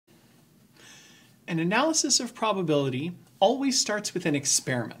An analysis of probability always starts with an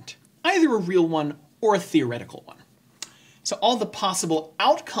experiment, either a real one or a theoretical one. So all the possible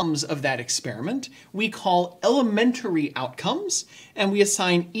outcomes of that experiment we call elementary outcomes, and we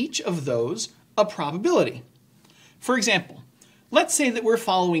assign each of those a probability. For example, let's say that we're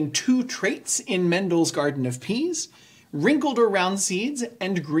following two traits in Mendel's garden of peas, wrinkled or round seeds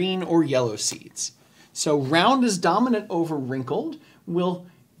and green or yellow seeds. So round is dominant over wrinkled. We'll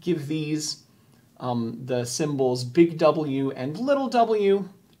give these the symbols big W and little w,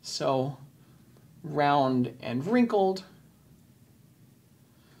 so round and wrinkled.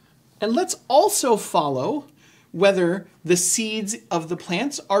 And let's also follow whether the seeds of the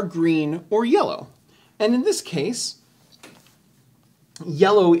plants are green or yellow. And in this case,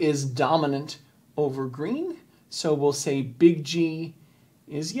 yellow is dominant over green, so we'll say big G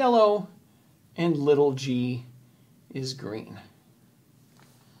is yellow and little g is green.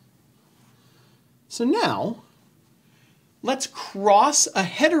 So now, let's cross a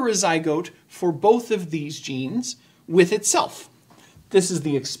heterozygote for both of these genes with itself. This is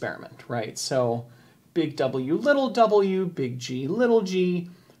the experiment, right? So big W, big G, little g,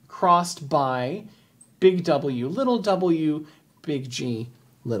 crossed by big W, big G,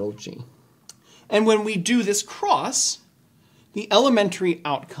 little g. And when we do this cross, the elementary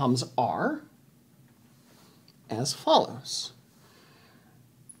outcomes are as follows.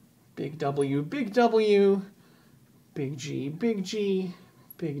 Big W, big G, big G,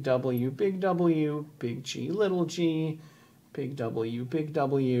 big W, big G, little g, big W,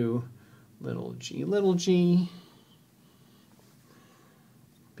 little g,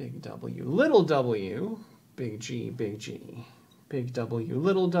 big W, little w, big G, big W,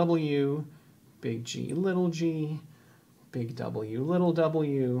 little w, big G, little g, big W, little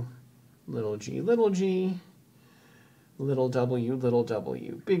w, little g, little w,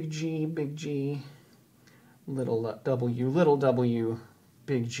 big G, little w,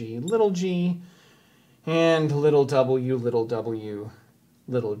 big G, little g, and little w,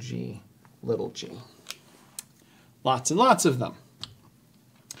 little g, little g. Lots and lots of them.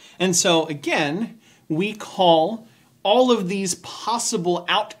 And so again, we call all of these possible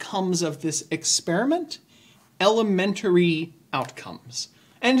outcomes of this experiment elementary outcomes.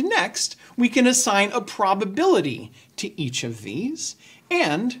 And next, we can assign a probability to each of these,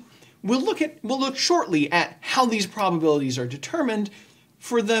 and we'll look shortly at how these probabilities are determined.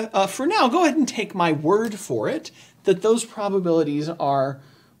 For now, go ahead and take my word for it that those probabilities are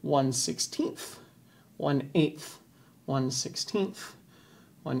 1/16, 1/8, 1/16,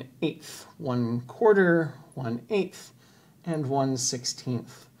 1/8, 1/4, 1/8, and 1/16,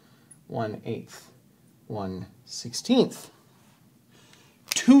 1/8, 1/16.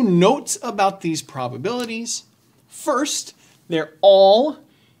 Two notes about these probabilities. First, they're all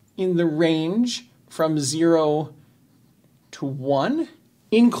in the range from 0 to 1,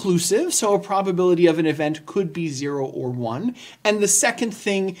 inclusive, so a probability of an event could be 0 or 1. And the second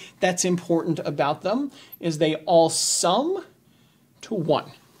thing that's important about them is they all sum to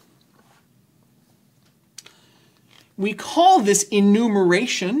 1. We call this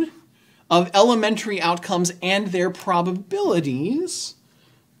enumeration of elementary outcomes and their probabilities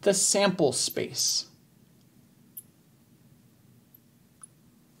the sample space.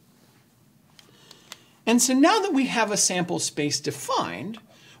 And so now that we have a sample space defined,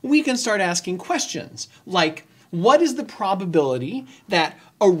 we can start asking questions like, what is the probability that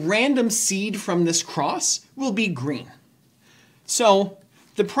a random seed from this cross will be green? So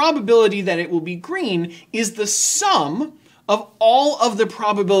the probability that it will be green is the sum of all of the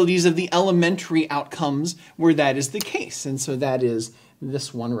probabilities of the elementary outcomes where that is the case. And so that is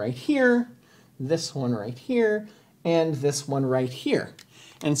this one right here, this one right here, and this one right here.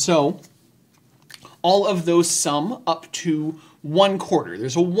 And so all of those sum up to 1/4.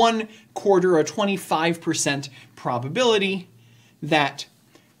 There's a 1/4, a 25% probability that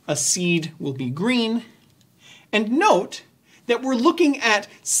a seed will be green. And note that we're looking at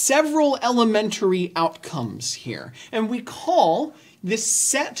several elementary outcomes here. And we call this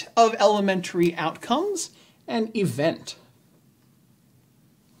set of elementary outcomes an event.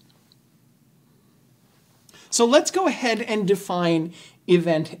 So let's go ahead and define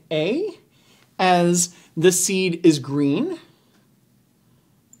event A as the seed is green.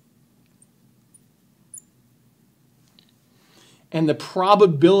 And the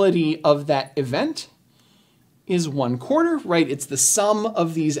probability of that event is 1/4, right? It's the sum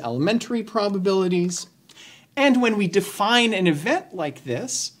of these elementary probabilities. And when we define an event like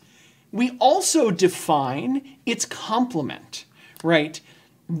this, we also define its complement, right?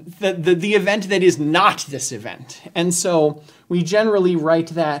 The event that is not this event. And so we generally write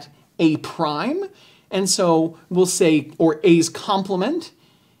that A prime. And so we'll say, or A's complement,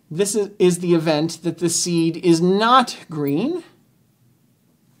 this is the event that the seed is not green.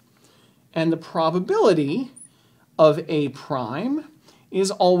 And the probability of A prime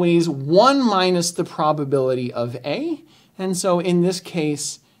is always 1 minus the probability of A. And so in this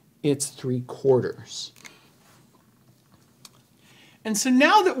case, it's 3/4. And so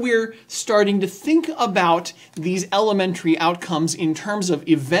now that we're starting to think about these elementary outcomes in terms of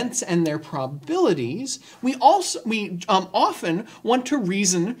events and their probabilities, we often want to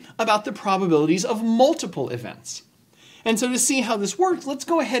reason about the probabilities of multiple events. And so to see how this works, let's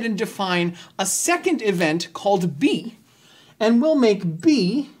go ahead and define a second event called B. And we'll make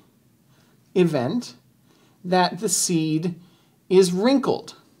B event that the seed is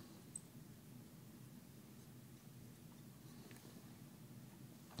wrinkled.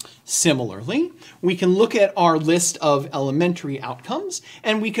 Similarly, we can look at our list of elementary outcomes,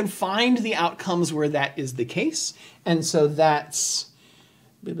 and we can find the outcomes where that is the case. And so that's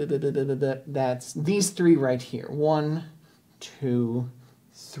these three right here. 1, 2,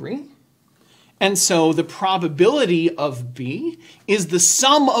 3. And so the probability of B is the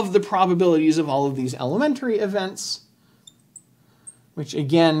sum of the probabilities of all of these elementary events, which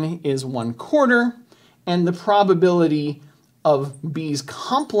again is 1/4. And the probability of B's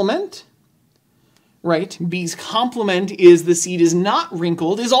complement, right? B's complement is the seed is not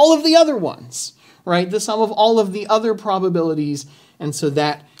wrinkled, is all of the other ones, right? The sum of all of the other probabilities, and so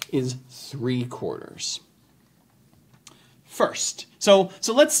that is 3/4. First, so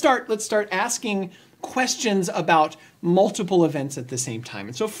let's start asking questions about multiple events at the same time.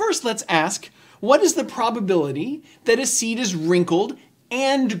 And so first, let's ask, what is the probability that a seed is wrinkled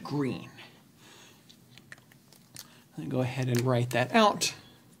and green? Let me go ahead and write that out.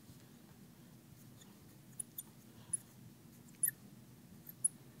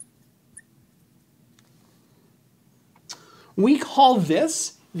 We call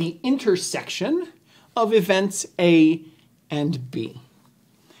this the intersection of events A and B.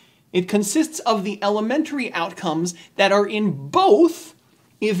 It consists of the elementary outcomes that are in both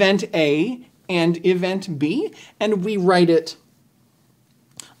event A and event B, and we write it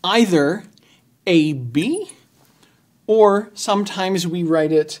either AB, or sometimes we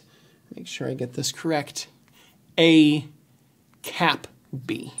write it, make sure I get this correct, A cap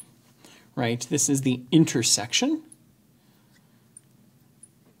B, right? This is the intersection.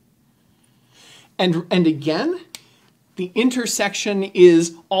 And again, the intersection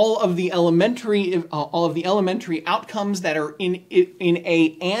is all of the elementary outcomes that are in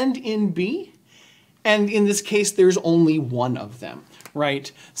A and in B. And in this case, there's only one of them,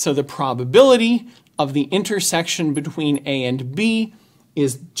 right? So the probability of the intersection between A and B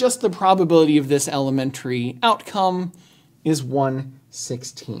is just the probability of this elementary outcome is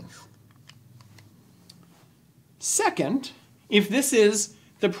 1/16. Second, if this is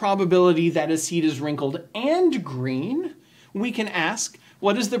the probability that a seed is wrinkled and green, we can ask,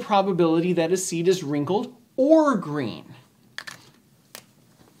 what is the probability that a seed is wrinkled or green?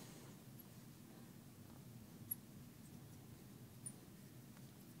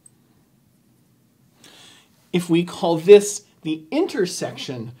 If we call this the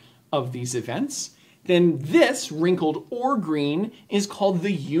intersection of these events, then this, wrinkled or green, is called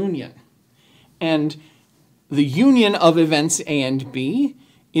the union. And the union of events A and B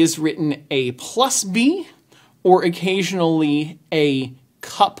is written A plus B, or occasionally A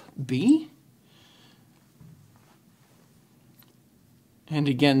cup B. And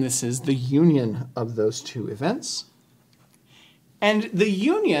again, this is the union of those two events. And the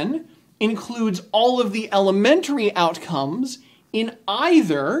union includes all of the elementary outcomes in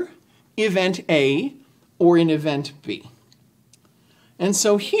either event A or in event B. And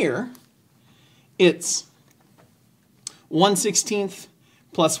so here, it's 1/16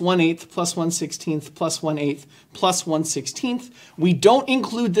 plus 1/8 plus 1/16 plus 1/8 plus 1/16. We don't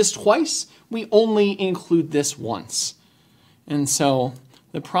include this twice, we only include this once. And so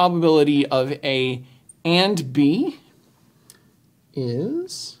the probability of A and B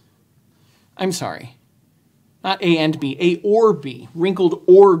is, I'm sorry, not A and B, A or B, wrinkled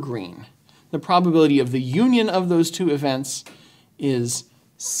or green. The probability of the union of those two events is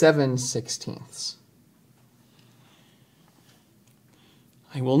 7/16.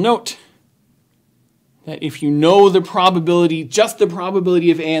 I will note that if you know the probability, just the probability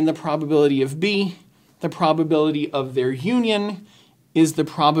of A and the probability of B, the probability of their union is the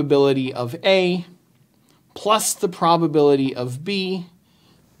probability of A plus the probability of B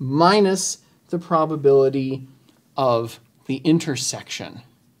minus the probability of the intersection.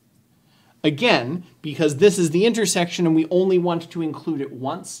 Again, because this is the intersection and we only want to include it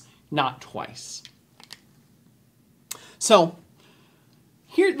once, not twice. So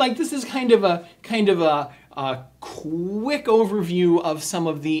here, like, this is kind of a quick overview of some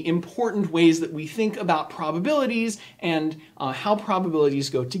of the important ways that we think about probabilities and how probabilities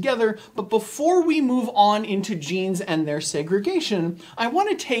go together. But before we move on into genes and their segregation, I want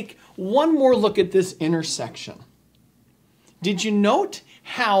to take one more look at this intersection. Did you note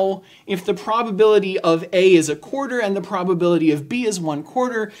how if the probability of A is 1/4 and the probability of B is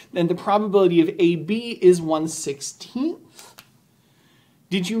 1/4, then the probability of AB is 1/16?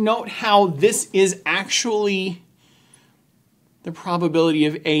 Did you note how this is actually the probability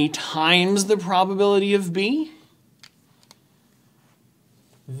of A times the probability of B?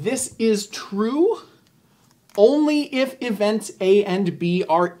 This is true only if events A and B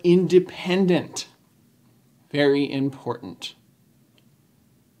are independent. Very important.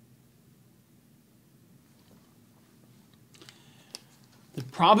 The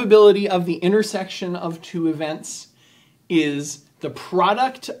probability of the intersection of two events is the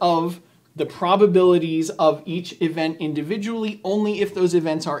product of the probabilities of each event individually only if those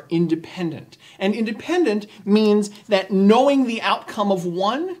events are independent. And independent means that knowing the outcome of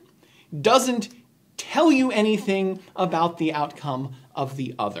one doesn't tell you anything about the outcome of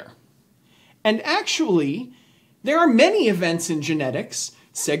the other. And actually, there are many events in genetics,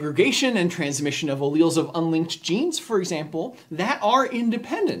 segregation and transmission of alleles of unlinked genes, for example, that are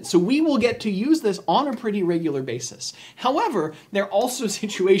independent. So we will get to use this on a pretty regular basis. However, there are also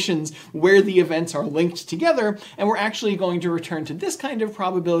situations where the events are linked together, and we're actually going to return to this kind of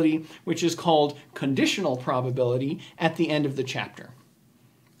probability, which is called conditional probability, at the end of the chapter.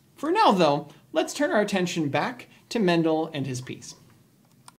 For now, though, let's turn our attention back to Mendel and his piece.